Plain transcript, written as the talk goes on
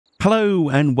Hello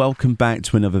and welcome back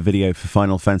to another video for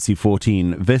Final Fantasy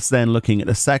XIV. This then looking at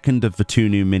the second of the two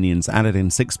new minions added in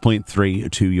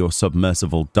 6.3 to your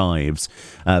submersible dives.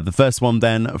 The first one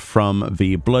then from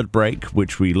the Blood Break,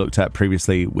 which we looked at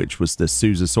previously, which was the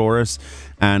Susasaurus.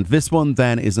 And this one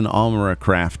then is an armorer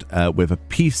craft with a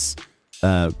piece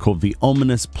called the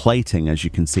Ominous Plating, as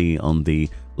you can see on the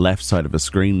left side of the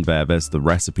screen there. There's the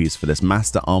recipes for this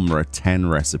Master Armorer 10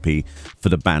 recipe for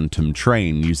the Bantam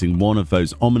train, using one of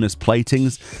those ominous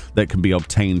platings that can be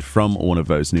obtained from one of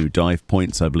those new dive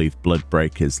points. I believe Blood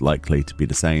Break is likely to be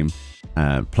the same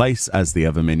place as the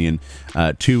other minion.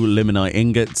 2 limonite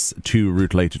ingots, 2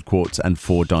 rutilated quartz, and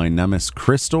 4 dynamis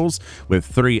crystals with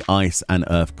 3 ice and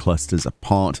earth clusters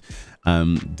apart.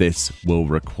 This will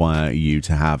require you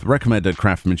to have recommended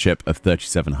craftsmanship of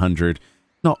 3700.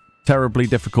 Not terribly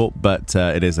difficult, but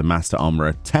it is a Master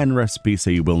Armorer 10 recipe,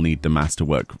 so you will need the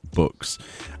Masterwork books.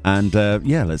 And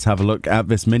yeah, let's have a look at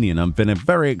this minion. I've been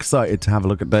very excited to have a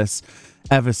look at this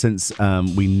ever since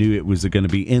we knew it was going to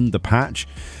be in the patch.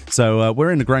 So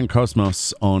we're in the Grand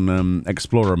Cosmos on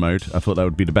Explorer mode. I thought that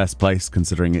would be the best place,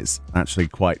 considering it's actually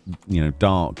quite,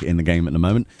 dark in the game at the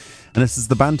moment. And this is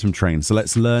the Bantam train, so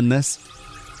let's learn this.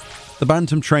 The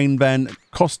Bantam train then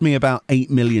cost me about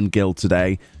 8 million gil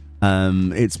today.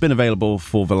 It's been available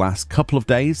for the last couple of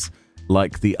days,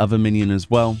 like the other minion as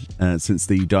well, since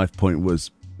the dive point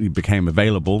became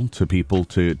available to people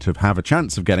to have a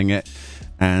chance of getting it.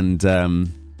 And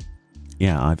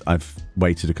yeah, I've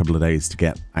waited a couple of days to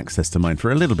get access to mine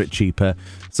for a little bit cheaper.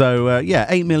 So yeah,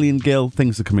 8 million gil,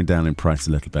 things are coming down in price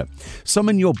a little bit.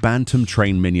 Summon your Bantam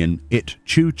train minion. It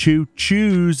choo-choo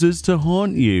chooses to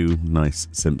haunt you. Nice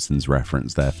Simpsons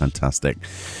reference there, fantastic.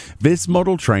 This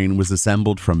model train was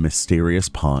assembled from mysterious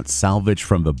parts salvaged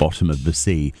from the bottom of the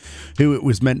sea. Who it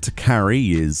was meant to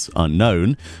carry is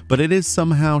unknown, but it is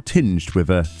somehow tinged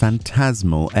with a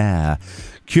phantasmal air.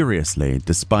 Curiously,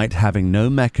 despite having no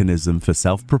mechanism for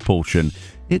self-propulsion,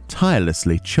 it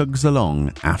tirelessly chugs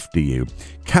along after you.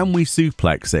 Can we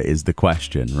suplex it is the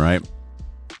question, right?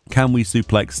 Can we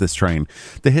suplex this train?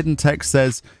 The hidden text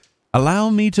says,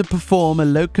 "Allow me to perform a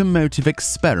locomotive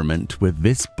experiment with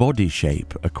this body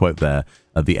shape," a quote there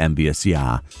of the envious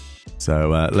Ya.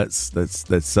 So let's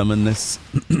summon this,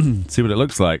 see what it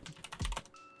looks like.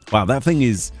 Wow, that thing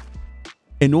is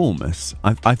enormous.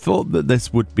 I thought that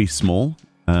this would be small,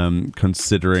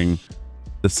 considering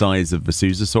the size of the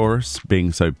Susasaurus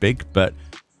being so big, but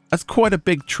that's quite a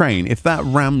big train. If that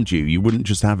rammed you, you wouldn't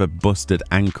just have a busted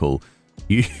ankle.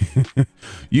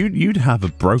 You'd have a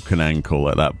broken ankle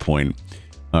at that point.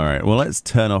 All right, well, let's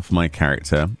turn off my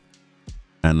character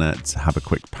and let's have a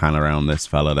quick pan around this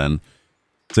fella then.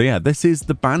 So yeah, this is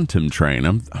the Bantam train.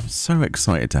 I'm so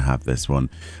excited to have this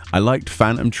one. I liked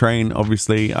Phantom Train,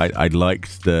 obviously. I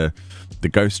liked the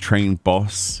Ghost Train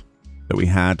boss that we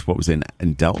had. What was it,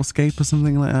 in Deltascape or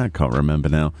something like that? I can't remember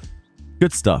now.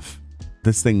 Good stuff.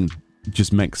 This thing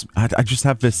just makes... I just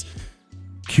have this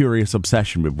curious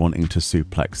obsession with wanting to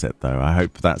suplex it, though. I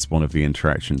hope that's one of the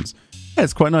interactions. Yeah,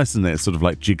 it's quite nice, isn't it? It's sort of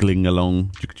like jiggling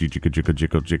along. Jiggle, jiggle,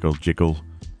 jiggle, jiggle, jiggle.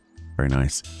 Very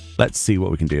nice. Let's see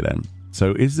what we can do then.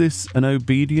 So is this an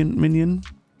obedient minion?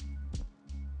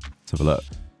 Let's have a look.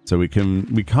 So we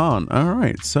can't. All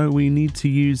right. So we need to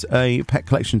use a pet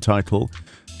collection title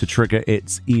to trigger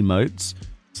its emotes.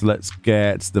 So let's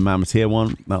get the Mammotheer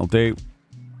one. That'll do.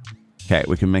 Okay,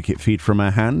 we can make it feed from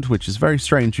our hand, which is very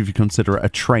strange if you consider it a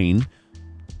train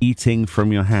eating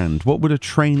from your hand. What would a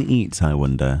train eat, I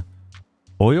wonder?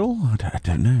 Oil? I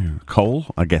don't know. Coal?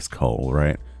 I guess coal,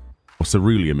 right? Or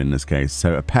ceruleum in this case.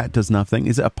 So a pet does nothing.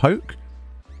 Is it a poke?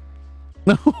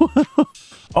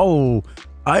 Oh,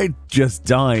 I just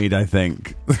died, I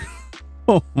think.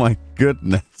 Oh my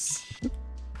goodness.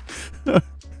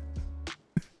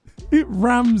 It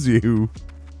rams you.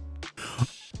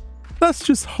 That's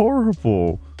just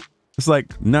horrible. It's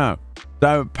like, no,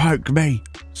 don't poke me.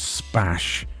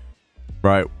 Spash.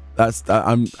 Right. That's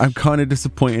I'm kind of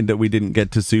disappointed that we didn't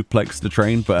get to suplex the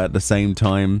train, but at the same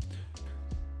time,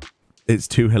 it's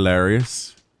too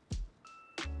hilarious.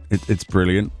 It's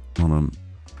brilliant. Hold on.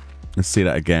 Let's see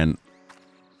that again.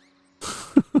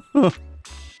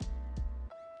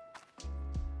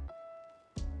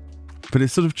 But it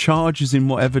sort of charges in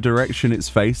whatever direction it's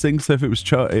facing. So if it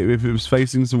was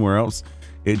facing somewhere else,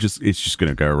 it's just going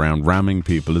to go around ramming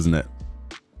people, isn't it?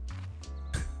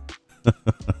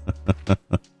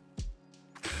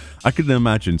 I can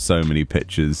imagine so many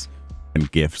pictures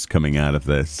and GIFs coming out of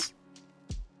this.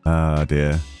 Oh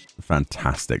dear.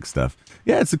 Fantastic stuff.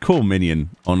 Yeah, it's a cool minion,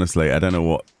 honestly. I don't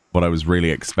know what I was really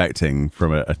expecting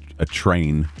from a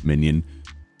train minion.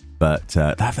 But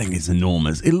that thing is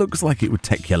enormous. It looks like it would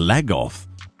take your leg off.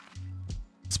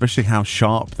 Especially how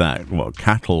sharp that, what,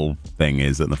 cattle thing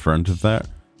is at the front of that.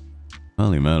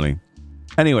 Holy moly.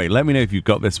 Anyway, let me know if you've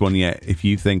got this one yet, if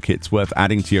you think it's worth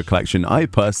adding to your collection. I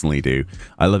personally do.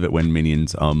 I love it when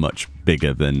minions are much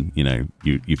bigger than, you know,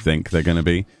 you think they're going to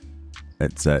be.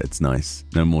 It's nice.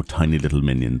 No more tiny little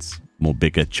minions. More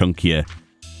bigger, chunkier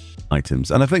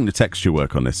items. And I think the texture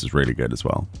work on this is really good as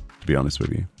well, to be honest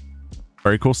with you.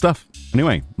 Very cool stuff.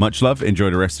 Anyway, much love. Enjoy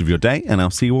the rest of your day, and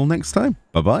I'll see you all next time.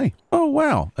 Bye-bye. Oh,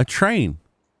 wow. A train.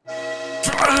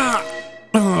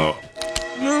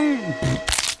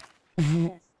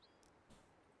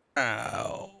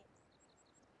 Ow.